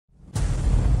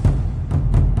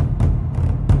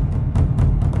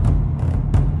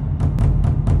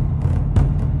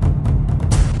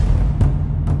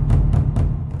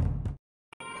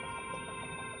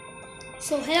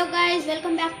So hello guys,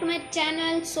 welcome back to my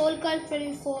channel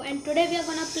SOULKALP12E4, and today we are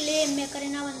gonna play Mech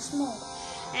once more.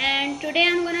 And today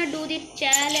I'm gonna do the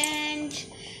challenge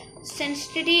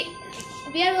Sensitivity.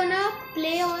 We are gonna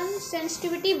play on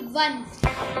Sensitivity 1. I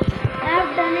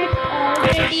have done it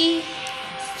already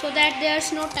so that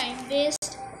there's no time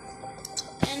waste.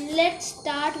 And let's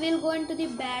start. We'll go into the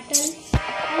battle.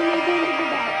 I will go into the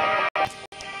battle.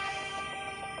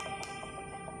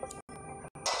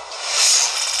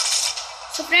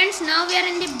 So friends, now we are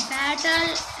in the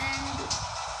battle and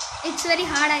it's very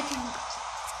hard, I think,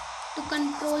 to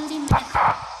control the mech.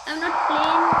 I'm not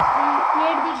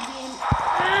played the game.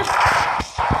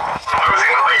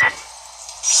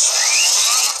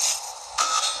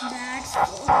 That's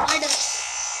hard.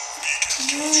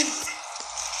 Move.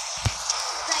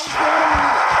 Right here.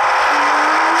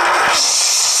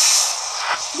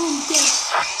 Boom, kill.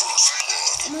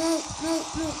 Move.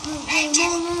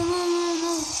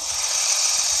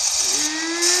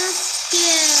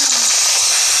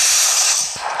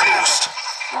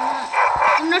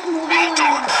 I'm not moving on him.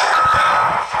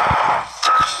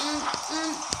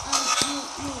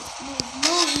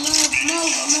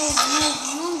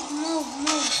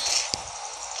 Move.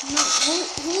 No,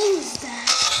 who's that?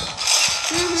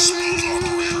 Kill someone.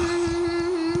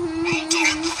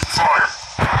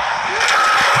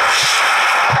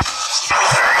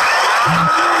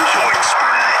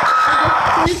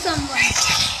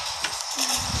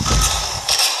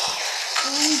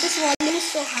 This volume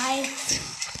is so high.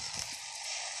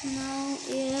 Now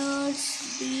here's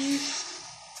the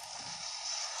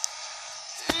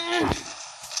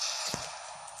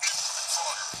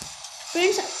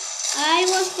friends. I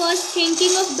was first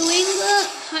thinking of doing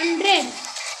 100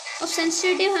 of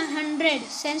sensitivity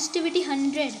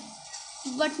 100,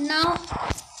 but now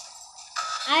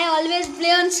I always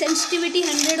play on sensitivity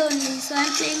 100 only, so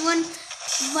I'm playing on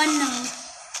 1 now.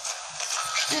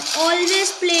 I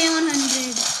always play on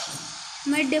 100.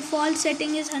 My default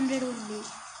setting is 100 only.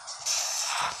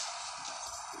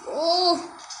 Oh,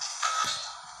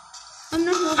 I'm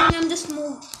not moving, I'm just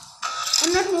moving.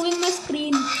 I'm not moving my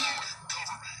screen,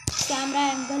 camera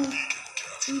angle.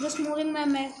 I'm just moving my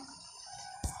mech.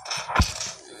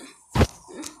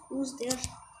 Who's there?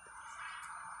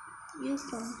 You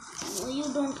come. No,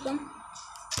 you don't come.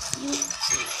 You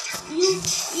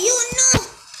know.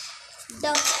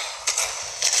 Duck.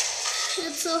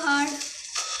 It's so hard.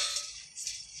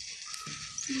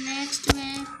 Next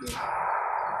mech.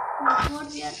 Before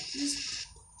we are just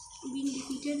being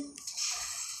defeated.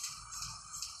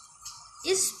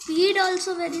 Is speed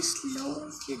also very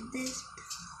slow with this?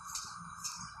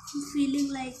 I'm feeling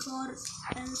like, or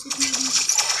else it may be.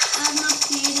 I have not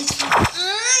played it.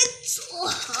 It's so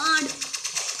hard.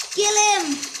 Kill him.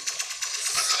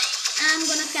 I'm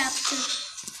gonna capture.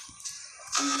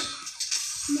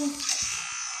 Move.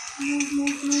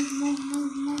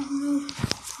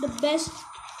 The best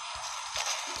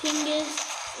thing is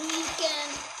we can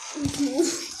move.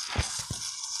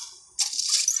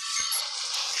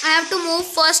 I have to move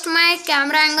first my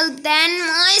camera angle, then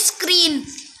my screen,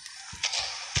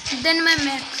 then my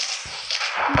mech.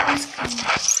 My screen.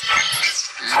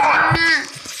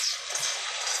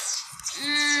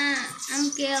 I'm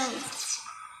killed.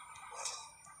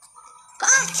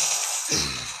 Come.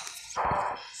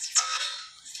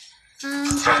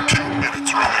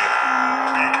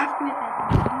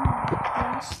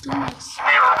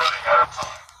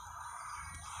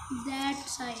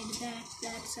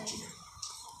 That side.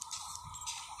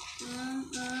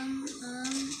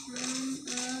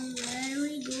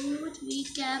 Very good. We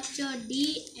capture D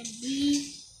and B.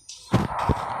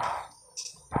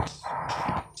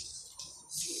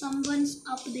 Someone's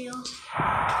up there.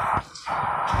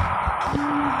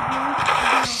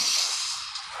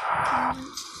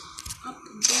 Up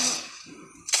there.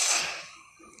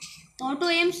 Auto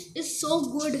aim is so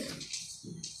good.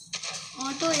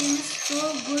 Auto aim is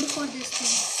so good for this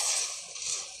thing.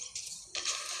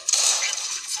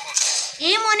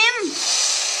 Aim on him.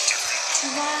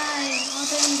 Why?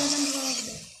 Auto aim doesn't work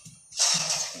there.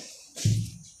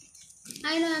 I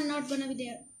know I'm not gonna be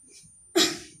there.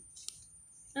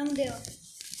 I'm there.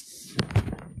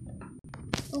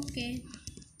 Okay.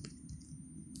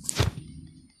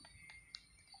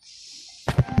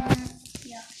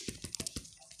 Yeah.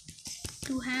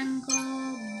 To hang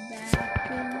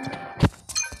battle.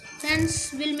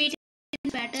 Friends, we'll meet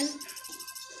in battle.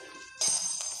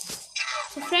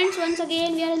 So friends, once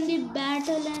again we are in the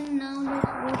battle, and now let's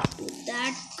go to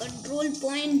that control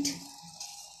point.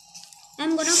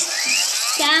 I'm gonna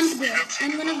camp there.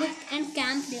 I'm gonna go and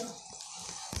camp there.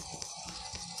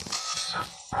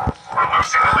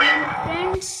 And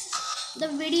friends, the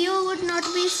video would not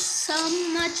be so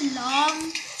much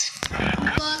long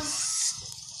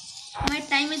because my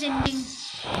time is ending.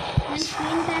 My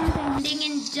screen time is ending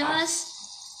in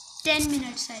just 10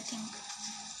 minutes, I think.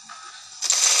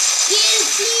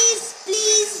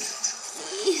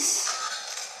 Please.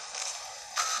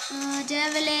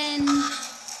 Javelin.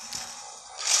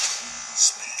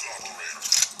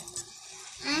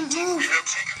 Move.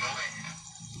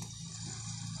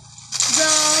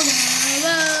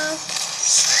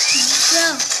 Go.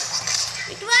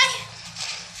 Wait, why?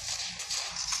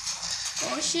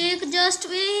 Kaushik, just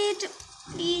wait.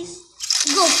 Please.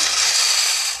 Go.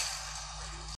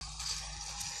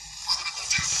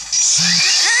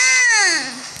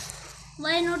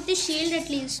 Why not the shield at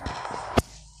least?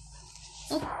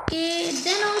 Okay,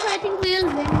 then also I think we'll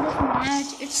win this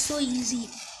match. It's so easy.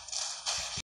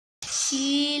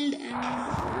 Shield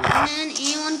and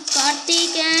aim on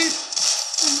Karthik and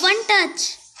one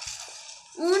touch.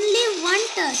 Only one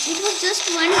touch. It was just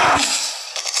one touch.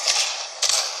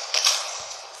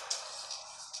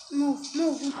 Move.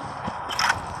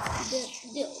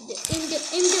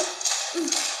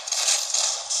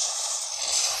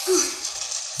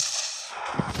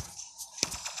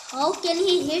 How can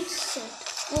he hit it?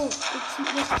 Oh, it's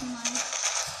just mine.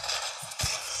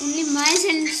 Only my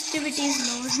sensitivity is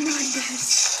low, not theirs.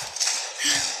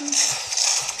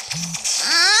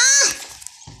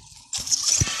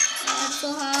 That's so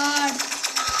hard.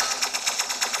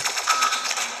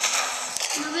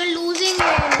 Now we're losing it.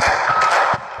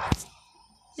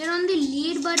 We're on the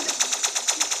lead, but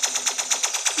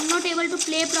I'm not able to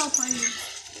play properly.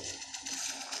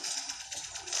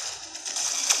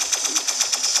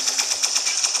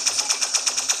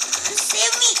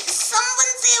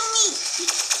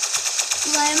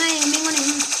 Why am I aiming on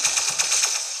him?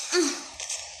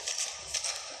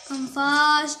 Come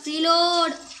fast,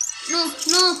 reload. No,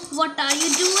 what are you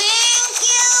doing?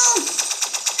 Kill!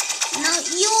 No,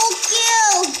 you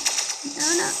kill!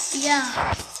 No,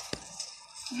 yeah.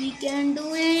 We can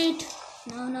do it.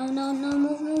 No,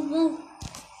 move.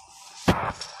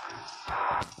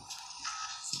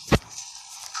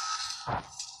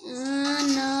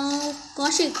 No,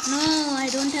 Kaushik, no, I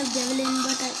don't have javelin,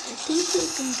 but I think you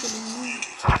can kill him.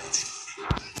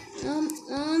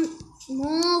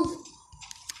 Move.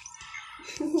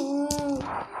 Move. Oh,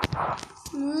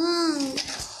 no,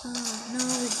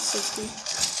 it's okay.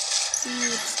 No,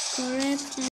 it's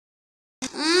correct.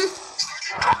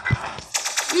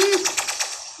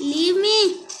 Leave me.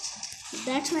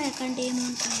 That's why I can't aim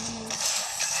on someone else.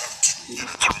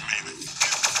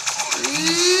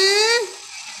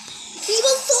 He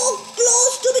was so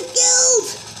close to be killed.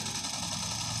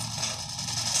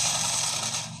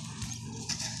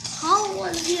 How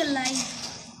was he alive?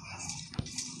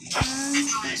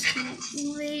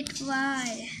 Wait,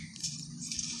 why?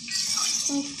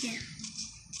 Okay.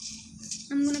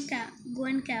 I'm gonna go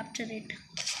and capture it.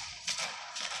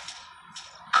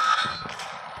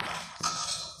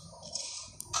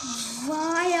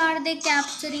 Why are they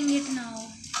capturing it now?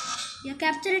 Yeah,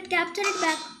 capture it back.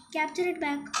 Capture it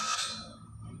back.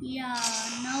 Yeah,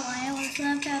 now I also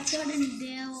have captured and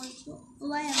they have also.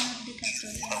 Why have not they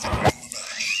captured it?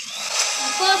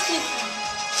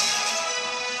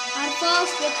 Our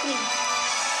first victory.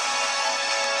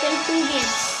 Till 2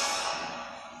 games.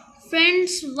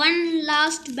 Friends, one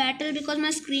last battle because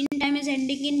my screen time is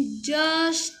ending in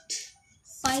just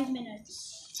 5 minutes.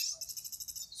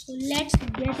 So let's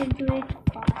get into it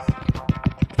fast.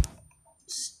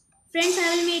 Friends,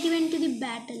 I will meet you into the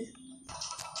battle.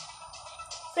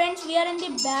 Friends, we are in the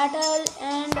battle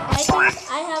and I think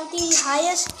I have the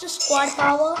highest squad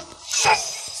power.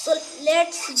 So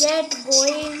let's get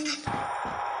going.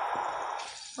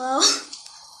 Wow.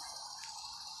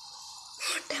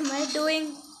 What am I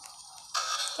doing?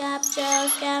 Capture.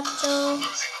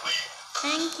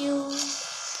 Thank you.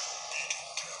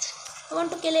 I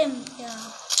want to kill him.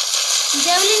 Yeah.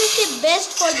 Javelin is the best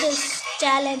for this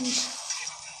challenge.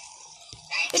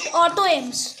 It auto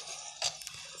aims.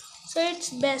 So it's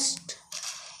best.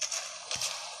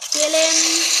 Kill him.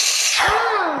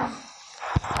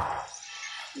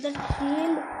 That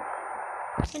shield.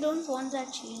 I don't want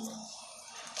that shield.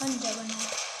 One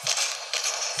juggernaut.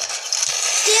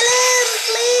 Kill him,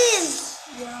 please.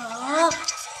 Yeah.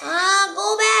 Go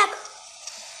back.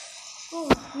 Oh,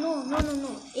 no.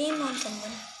 Aim on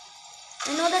someone. I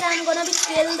know that I'm gonna be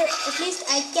killed. At least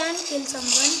I can kill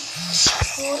someone.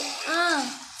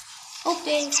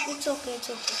 Okay. It's okay.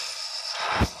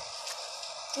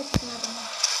 It's nothing.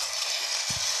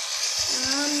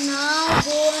 Now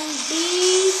go on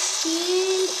this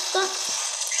shield.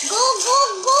 Go.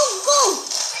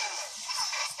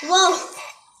 Wow.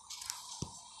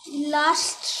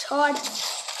 last shot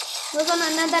was on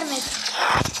another mech.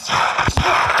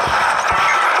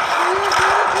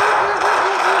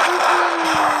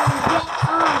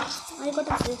 I got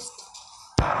assist.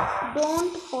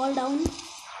 Don't fall down.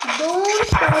 Don't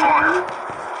fall down.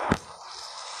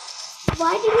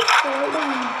 Why did you fall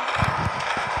down?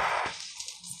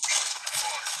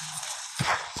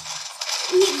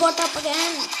 He got up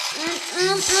again.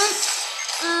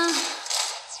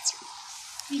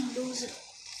 We lose it.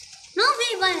 No, we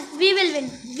win. We will win.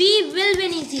 We will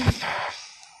win easily.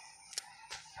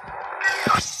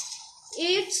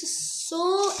 It's so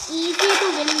easy to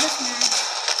win this match.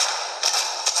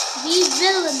 We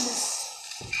will win this.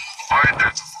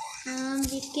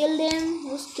 We killed him. He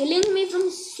was killing me from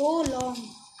so long.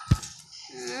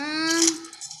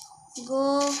 Go.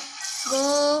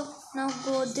 Now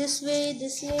go this way, and then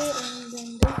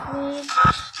this way.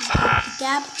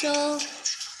 Capture.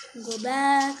 Go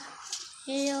back.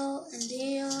 Here and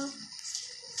here.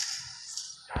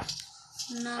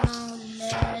 Now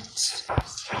let's.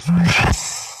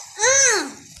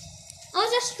 I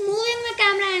was just moving the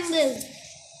camera angle.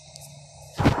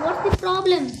 What's the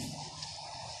problem?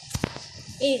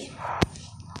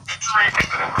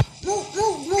 Move.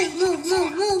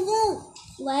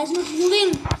 Why is not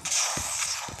moving?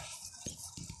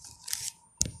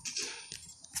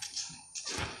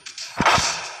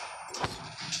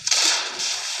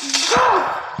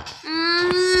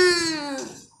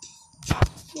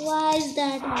 Why is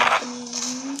that happening?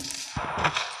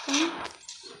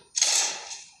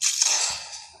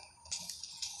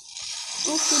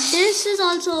 Okay, this is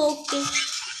also okay.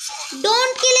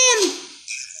 Don't kill him.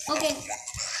 Okay.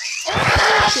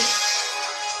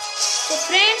 So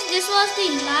friends, this was the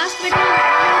last battle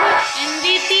of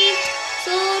MVP.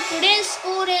 So today's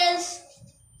score is,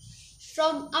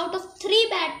 from out of 3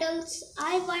 battles,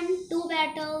 I won 2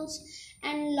 battles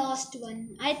and lost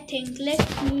 1. I think.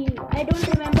 I don't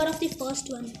remember of the first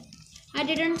one. I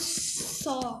didn't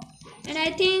saw, and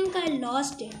I think I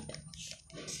lost it.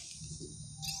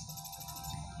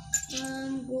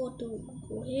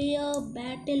 Go here,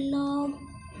 battle log.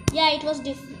 Yeah, it was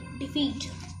defeat.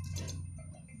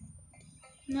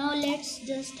 Now let's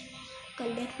just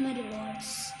collect my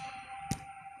rewards.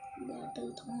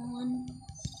 Battlethon.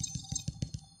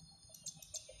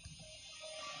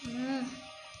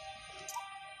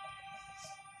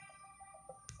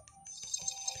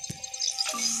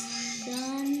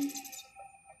 Done.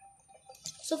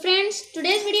 So friends,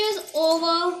 today's video is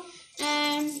over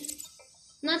and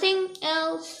nothing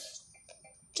else.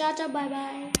 Tata, bye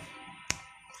bye.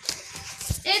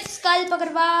 It's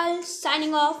SOULKALP12E4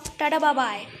 signing off. Tata, bye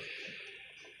bye.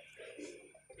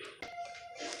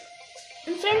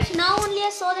 And friends, now only I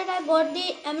saw that I got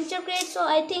the amateur crate, so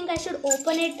I think I should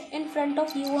open it in front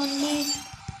of you only.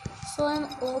 So I'm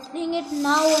opening it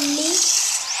now only.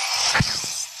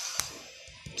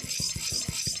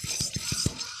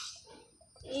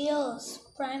 Yes,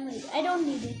 primary. I don't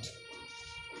need it.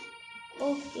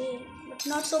 Okay, but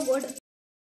not so good.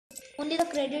 Only the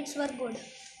credits were good.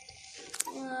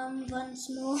 Once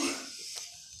more.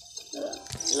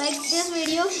 Like this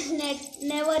video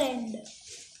never end.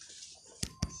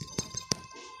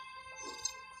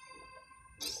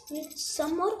 With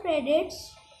some more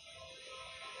credits.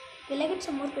 Will I get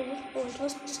some more credits? Oh, it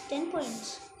was just 10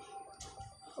 points.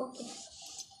 Okay.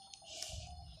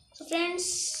 So friends,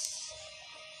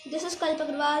 this is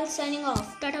SOULKALP12E4 signing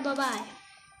off. Tata, bye bye.